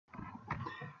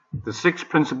The 6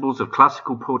 Principles of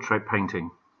Classical Portrait Painting.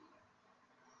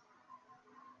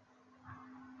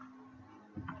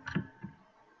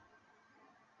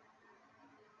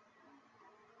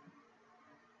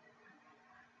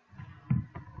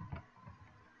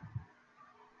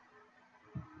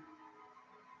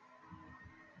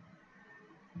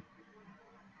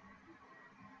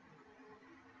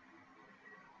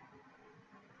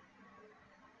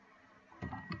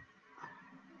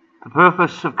 The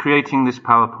purpose of creating this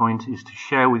PowerPoint is to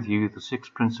share with you the 6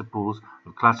 principles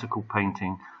of classical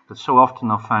painting that so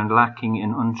often are found lacking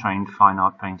in untrained fine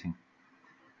art painting.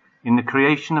 In the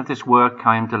creation of this work,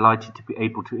 I am delighted to be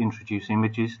able to introduce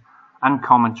images and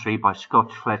commentary by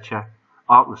Scott Fletcher,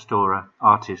 art restorer,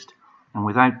 artist, and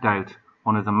without doubt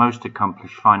one of the most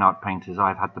accomplished fine art painters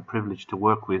I've had the privilege to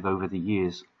work with over the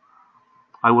years.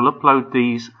 I will upload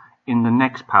these in the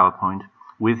next PowerPoint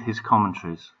with his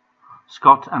commentaries.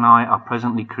 Scott and I are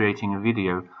presently creating a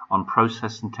video on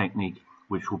process and technique,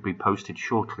 which will be posted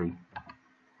shortly.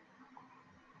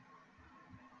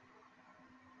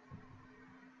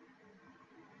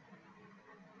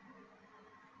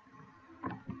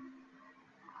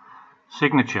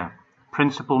 Signature.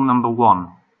 Principle number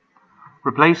 1.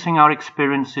 Replacing our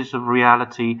experiences of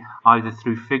reality either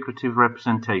through figurative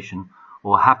representation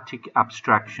or haptic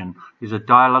abstraction is a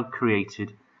dialogue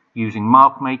created using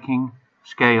mark making,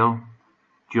 scale,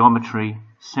 geometry,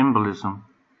 symbolism,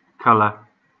 color,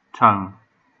 tone,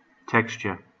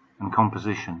 texture, and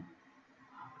composition.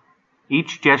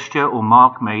 Each gesture or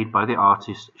mark made by the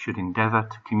artist should endeavor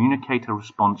to communicate a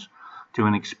response to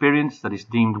an experience that is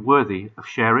deemed worthy of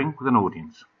sharing with an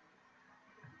audience.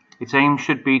 Its aim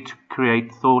should be to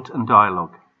create thought and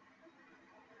dialogue.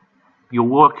 Your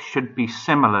work should be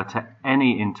similar to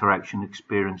any interaction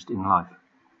experienced in life.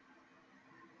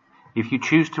 If you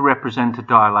choose to represent a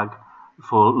dialogue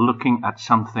for looking at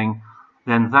something,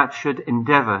 then that should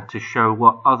endeavor to show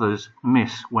what others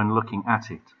miss when looking at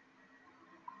it.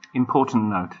 Important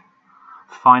note,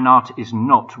 fine art is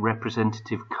not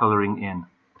representative coloring in.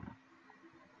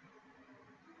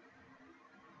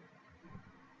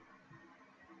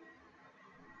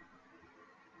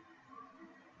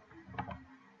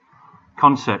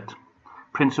 Concept.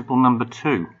 Principle number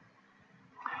 2.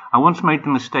 I once made the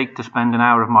mistake to spend an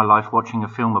hour of my life watching a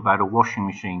film about a washing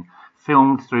machine,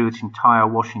 filmed through its entire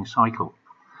washing cycle.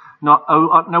 No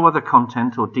other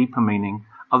content or deeper meaning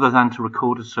other than to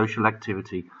record a social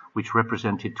activity which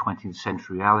represented 20th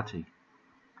century reality.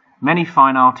 Many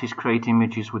fine artists create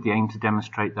images with the aim to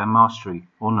demonstrate their mastery,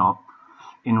 or not,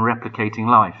 in replicating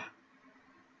life.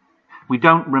 We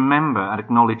don't remember an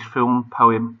acknowledged film,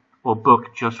 poem, or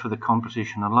book just for the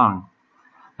composition alone.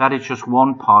 That is just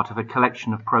one part of a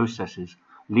collection of processes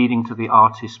leading to the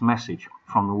artist's message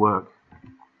from the work.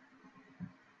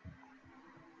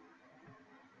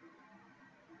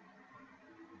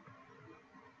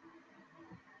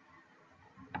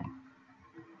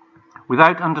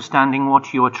 Without understanding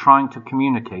what you are trying to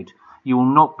communicate, you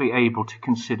will not be able to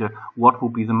consider what will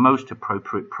be the most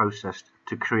appropriate process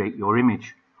to create your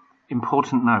image.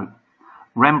 Important note,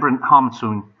 Rembrandt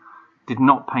Harmszoon did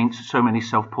not paint so many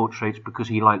self-portraits because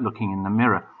he liked looking in the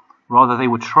mirror. Rather, they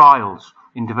were trials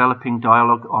in developing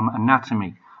dialogue on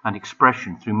anatomy and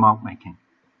expression through mark making.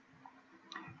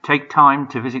 Take time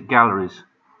to visit galleries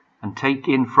and take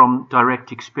in from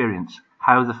direct experience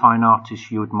how the fine artists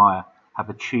you admire have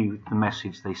achieved the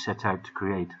message they set out to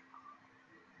create.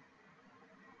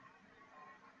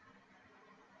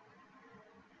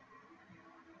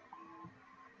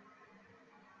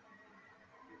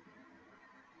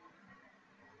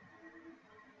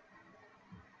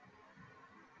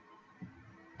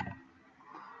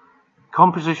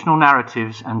 Compositional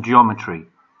narratives and geometry.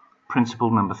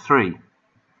 Principle number 3.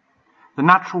 The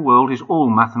natural world is all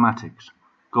mathematics.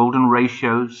 Golden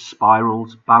ratios,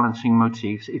 spirals, balancing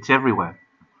motifs, it's everywhere.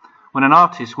 When an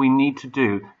artist, we need to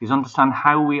do is understand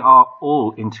how we are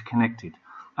all interconnected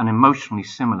and emotionally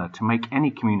similar to make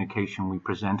any communication we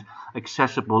present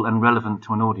accessible and relevant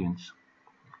to an audience.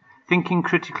 Thinking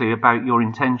critically about your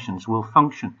intentions will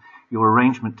function your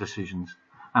arrangement decisions,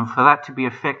 and for that to be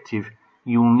effective,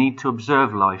 you will need to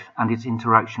observe life and its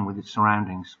interaction with its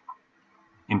surroundings.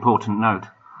 Important note,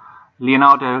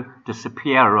 Leonardo da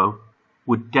Piero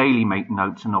would daily make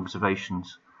notes and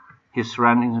observations, his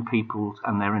surroundings and people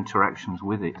and their interactions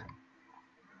with it.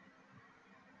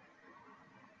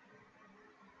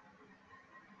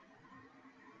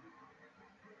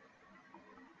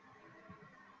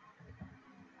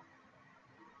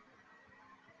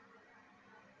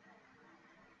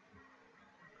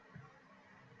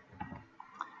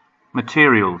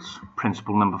 Materials.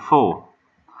 Principle number 4.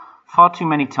 Far too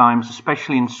many times,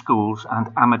 especially in schools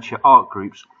and amateur art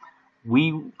groups,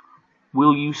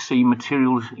 will you see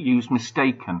materials used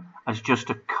mistaken as just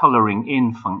a colouring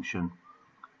in function.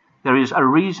 There is a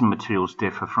reason materials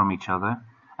differ from each other,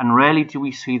 and rarely do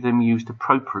we see them used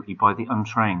appropriately by the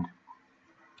untrained.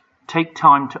 Take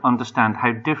time to understand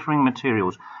how differing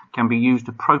materials can be used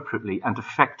appropriately and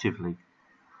effectively.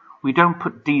 We don't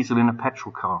put diesel in a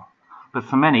petrol car, but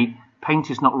for many, paint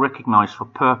is not recognised for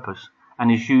purpose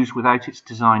and is used without its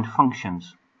designed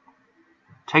functions.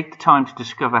 Take the time to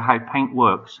discover how paint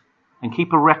works and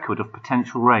keep a record of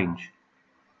potential range.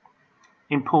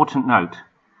 Important note,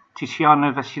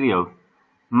 Tiziano Vasilio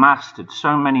mastered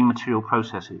so many material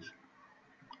processes.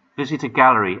 Visit a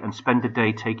gallery and spend a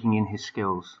day taking in his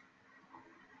skills.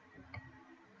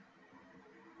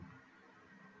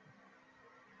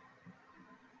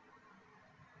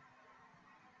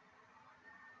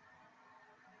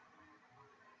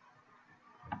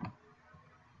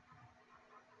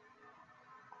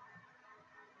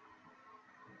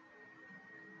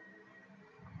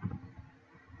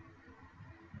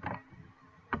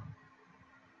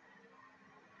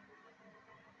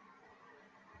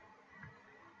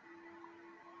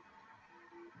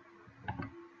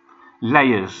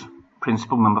 Layers,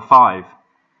 principle number 5.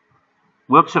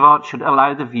 Works of art should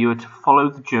allow the viewer to follow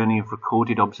the journey of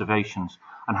recorded observations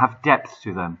and have depth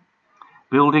to them.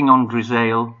 Building on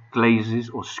grisaille, glazes,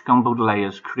 or scumbled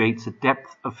layers creates a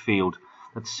depth of field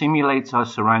that simulates our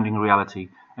surrounding reality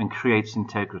and creates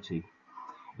integrity.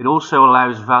 It also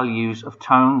allows values of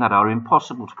tone that are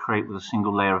impossible to create with a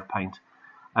single layer of paint,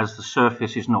 as the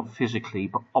surface is not physically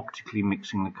but optically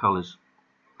mixing the colours.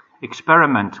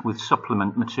 Experiment with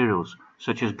supplement materials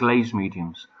such as glaze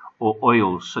mediums or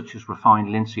oils such as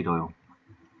refined linseed oil.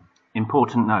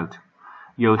 Important note,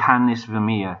 Johannes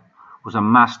Vermeer was a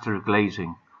master of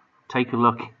glazing. Take a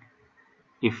look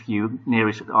if your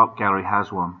nearest art gallery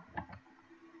has one.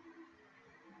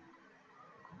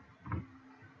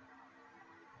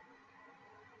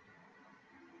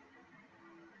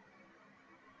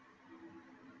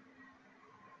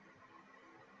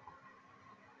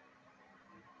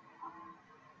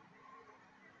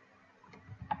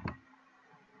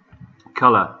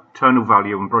 Colour, tonal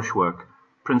value and brushwork.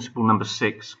 Principle number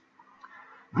 6.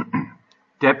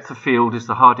 Depth of field is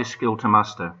the hardest skill to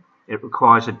master. It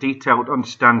requires a detailed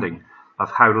understanding of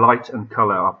how light and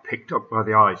colour are picked up by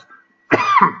the eyes,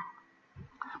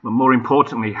 but more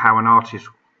importantly, how an artist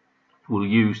will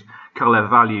use colour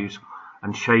values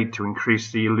and shade to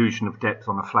increase the illusion of depth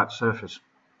on a flat surface.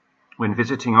 When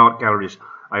visiting art galleries,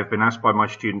 I have been asked by my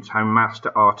students how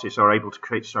master artists are able to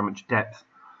create so much depth.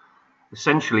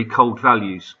 Essentially, cold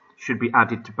values should be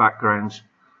added to backgrounds,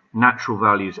 natural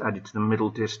values added to the middle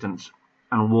distance,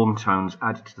 and warm tones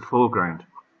added to the foreground.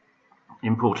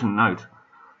 Important note,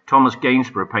 Thomas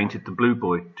Gainsborough painted the Blue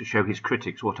Boy to show his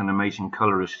critics what an amazing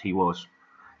colourist he was.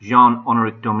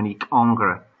 Jean-Honoric Dominique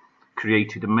Ingres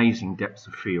created amazing depths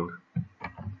of field.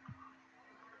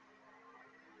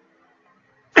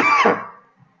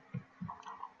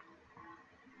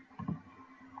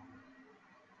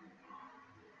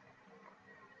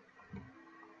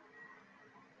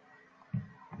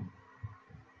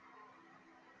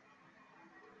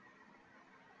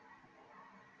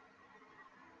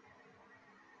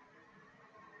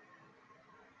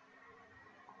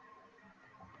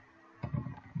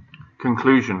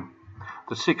 Conclusion.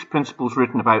 The 6 principles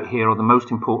written about here are the most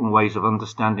important ways of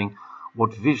understanding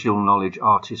what visual knowledge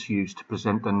artists use to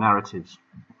present their narratives.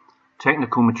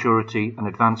 Technical maturity and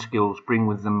advanced skills bring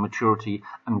with them maturity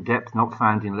and depth not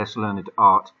found in less learned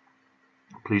art.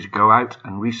 Please go out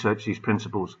and research these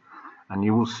principles, and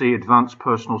you will see advanced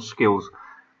personal skills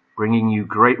bringing you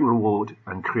great reward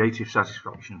and creative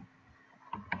satisfaction.